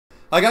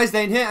Hi guys,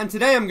 Dane here, and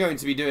today I'm going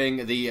to be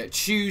doing the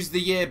Choose the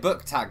Year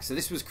book tag. So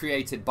this was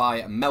created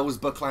by Mel's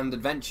Bookland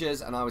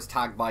Adventures, and I was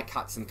tagged by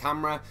Cats and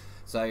Camera.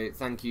 So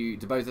thank you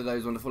to both of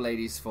those wonderful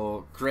ladies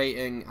for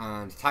creating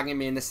and tagging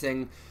me in this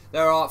thing.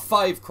 There are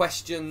 5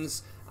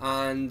 questions,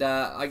 and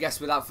I guess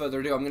without further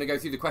ado, I'm going to go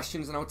through the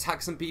questions and I'll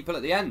tag some people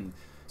at the end.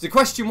 So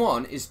question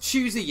 1 is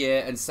choose a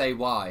year and say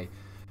why.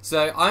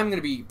 So I'm going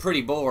to be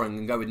pretty boring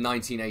and go with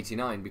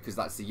 1989 because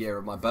that's the year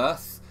of my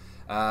birth.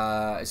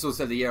 It's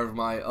also the year of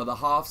my other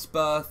half's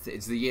birth.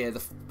 It's the year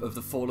of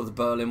the fall of the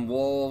Berlin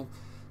Wall.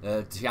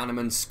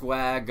 Tiananmen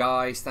Square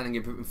guy standing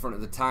in front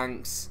of the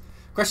tanks.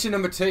 Question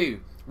number 2.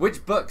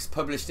 Which books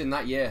published in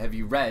that year have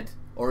you read,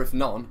 or if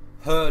none,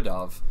 heard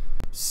of?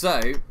 So,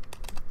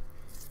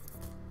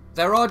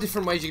 there are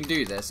different ways you can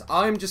do this.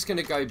 I'm just going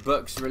to go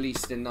books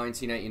released in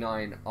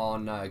 1989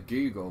 on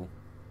Google.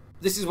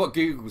 This is what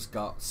Google's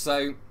got.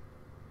 So,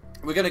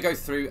 we're going to go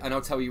through and I'll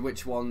tell you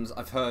which ones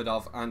I've heard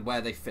of and where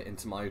they fit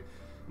into my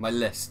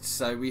list.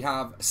 So we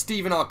have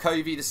Stephen R.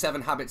 Covey, The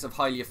 7 Habits of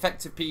Highly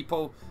Effective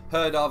People.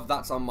 Heard of,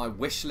 that's on my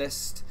wish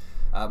list,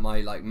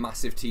 my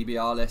massive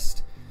TBR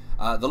list.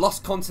 The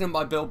Lost Continent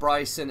by Bill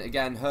Bryson,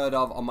 again heard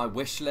of, on my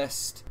wish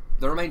list.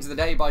 The Remains of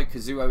the Day by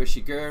Kazuo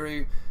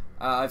Ishiguro,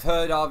 I've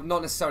heard of,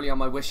 not necessarily on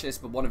my wish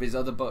list, but one of his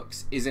other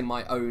books is in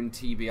my own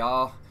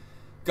TBR.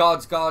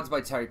 Guards by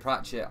Terry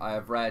Pratchett, I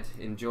have read,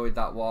 enjoyed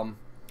that one.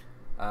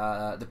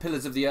 The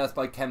Pillars of the Earth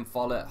by Ken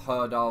Follett,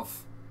 heard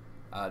of,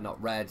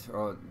 not read,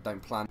 or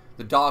don't plan.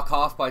 The Dark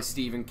Half by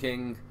Stephen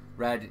King,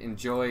 read,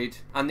 enjoyed.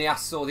 And The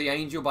Ass Saw the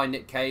Angel by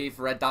Nick Cave,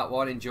 read that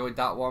one, enjoyed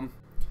that one.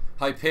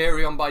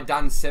 Hyperion by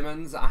Dan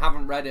Simmons, I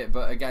haven't read it,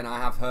 but again, I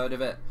have heard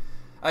of it.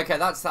 Okay,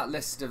 that's that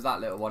list of that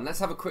little one. Let's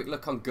have a quick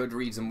look on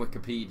Goodreads and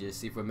Wikipedia,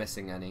 see if we're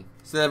missing any.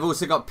 So they've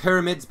also got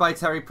Pyramids by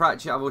Terry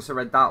Pratchett, I've also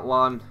read that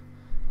one.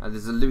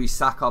 There's a Louis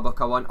Sachar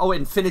book I want. Oh,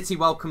 Infinity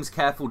Welcomes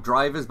Careful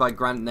Drivers by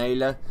Grant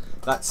Naylor.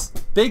 That's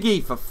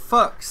biggie, for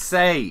fuck's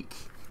sake.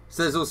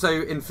 So there's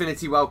also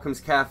Infinity Welcomes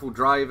Careful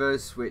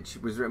Drivers, which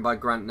was written by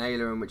Grant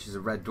Naylor and which is a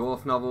Red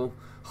Dwarf novel.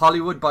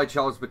 Hollywood by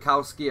Charles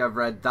Bukowski, I've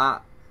read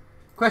that.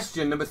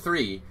 Question number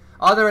 3.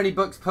 Are there any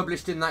books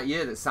published in that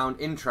year that sound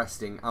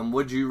interesting, and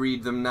would you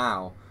read them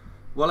now?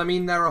 Well, I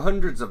mean, there are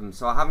hundreds of them,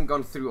 so I haven't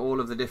gone through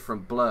all of the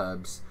different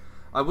blurbs.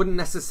 I wouldn't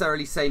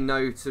necessarily say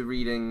no to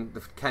reading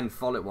the Ken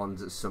Follett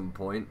ones at some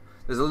point.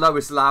 There's a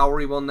Lois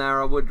Lowry one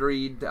there I would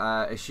read.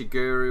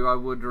 Ishiguro I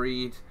would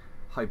read.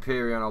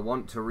 Hyperion I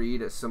want to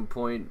read at some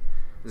point.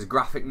 There's a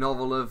graphic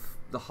novel of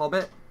The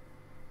Hobbit.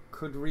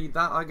 Could read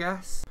that, I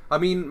guess. I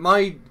mean,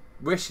 my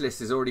wish list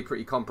is already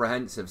pretty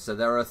comprehensive, so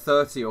there are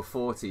 30 or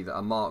 40 that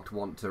are marked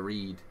want to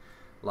read.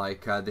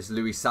 Like this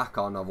Louis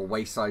Sachar novel,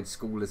 Wayside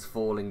School is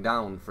Falling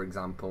Down, for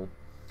example.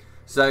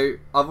 So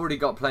I've already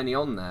got plenty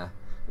on there.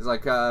 There's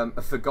like a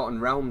Forgotten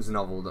Realms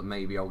novel that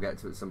maybe I'll get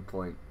to at some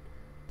point.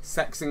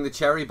 Sexing the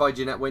Cherry by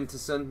Jeanette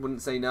Winterson,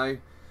 wouldn't say no.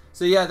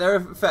 So yeah, there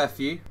are a fair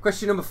few.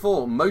 Question number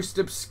 4, most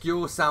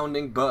obscure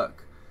sounding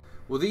book.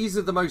 Well, these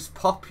are the most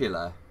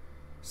popular.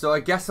 So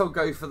I guess I'll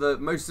go for the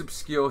most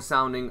obscure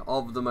sounding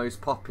of the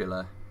most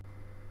popular.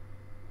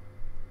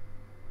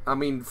 I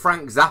mean,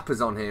 Frank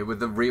Zappa's on here with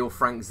the real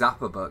Frank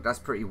Zappa book. That's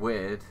pretty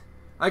weird.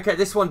 Okay,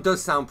 this one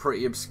does sound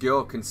pretty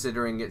obscure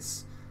considering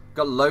it's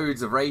got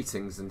loads of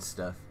ratings and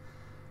stuff.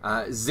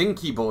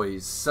 Zinky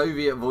Boys,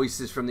 Soviet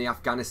Voices from the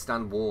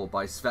Afghanistan War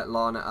by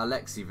Svetlana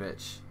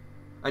Alexievich.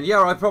 And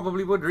yeah, I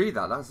probably would read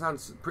that. That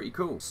sounds pretty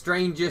cool.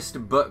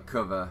 Strangest book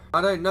cover.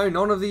 I don't know,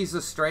 none of these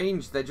are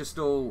strange. They're just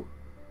all,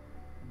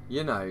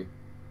 you know,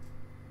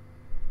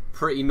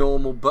 pretty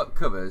normal book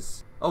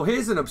covers. Oh,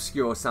 here's an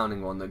obscure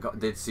sounding one that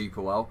did super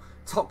well.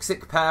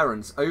 Toxic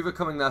Parents,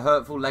 Overcoming Their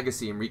Hurtful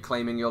Legacy and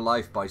Reclaiming Your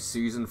Life by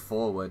Susan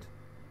Forward.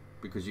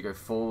 Because you go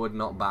forward,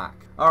 not back.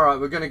 Alright,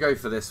 we're going to go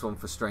for this one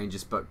for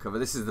strangest book cover.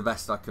 This is the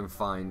best I can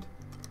find.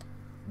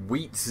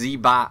 Wheat the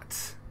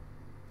Bat.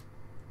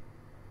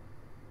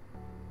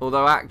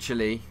 Although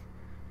actually,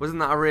 wasn't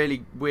that a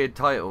really weird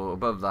title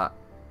above that?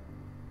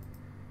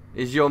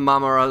 Is Your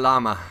Mama a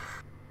Llama?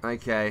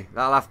 Okay,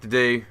 that'll have to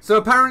do. So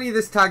apparently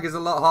this tag is a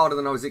lot harder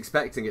than I was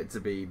expecting it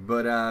to be.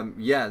 But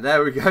yeah,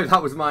 there we go.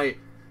 That was my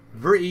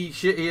pretty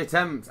shitty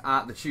attempt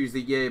at the Choose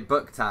the Year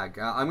book tag.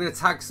 I'm going to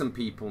tag some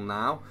people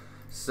now.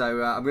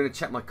 So I'm going to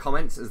check my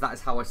comments, as that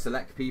is how I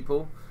select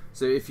people.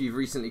 So if you've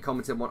recently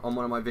commented on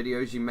one of my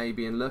videos, you may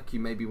be in luck. You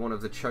may be one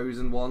of the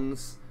chosen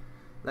ones.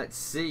 Let's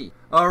see.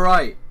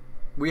 Alright,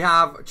 we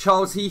have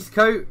Charles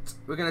Heathcote.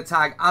 We're going to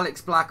tag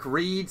Alex Black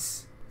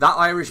Reads. That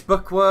Irish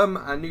Bookworm,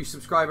 a new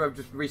subscriber. I've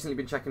just recently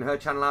been checking her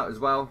channel out as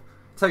well.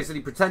 Totally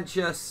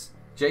Pretentious.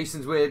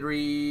 Jason's Weird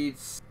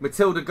Reads.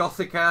 Matilda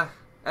Gothika.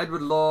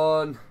 Edward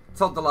Lorn.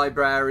 Todd the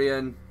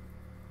Librarian.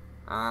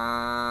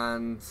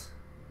 And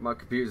my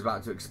computer's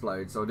about to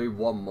explode, so I'll do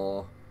one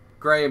more.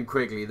 Graham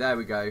Quigley, there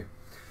we go.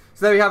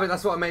 So there we have it,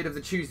 that's what I made of the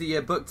Choose the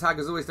Year book tag.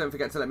 As always, don't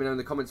forget to let me know in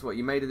the comments what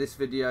you made of this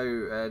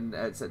video, and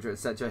etc,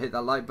 etc. Hit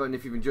that like button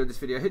if you've enjoyed this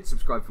video, hit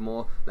subscribe for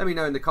more. Let me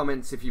know in the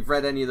comments if you've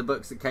read any of the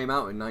books that came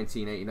out in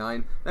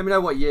 1989. Let me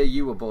know what year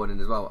you were born in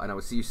as well, and I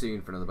will see you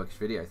soon for another bookish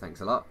video. Thanks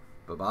a lot,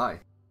 bye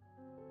bye.